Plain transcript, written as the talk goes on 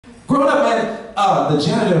Growing up, man, the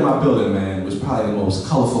janitor in my building, man, was probably the most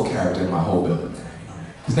colorful character in my whole building, man. You know?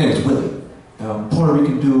 His name was Willie. Puerto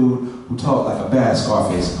Rican dude who talked like a bad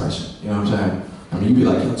Scarface impression. You know what I'm saying? I mean, you'd be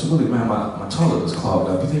like, yo, it's Willie, man, my toilet was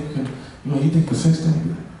clogged up. You think you can, you think you can fix that?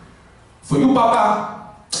 Like, for you,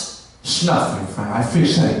 Papa, nothing, fam. I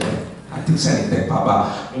fix anything. I fix anything,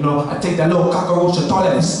 Papa. You know, I take that little cockroach to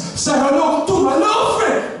toilet and say hello to my little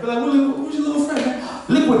friend. Be like, Willie, who's your little friend, man?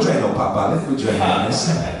 Liquid Drano, Papa, liquid Drano.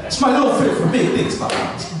 It's my little friend for big things,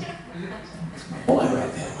 Papa. It's my boy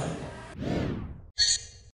right there, Willie.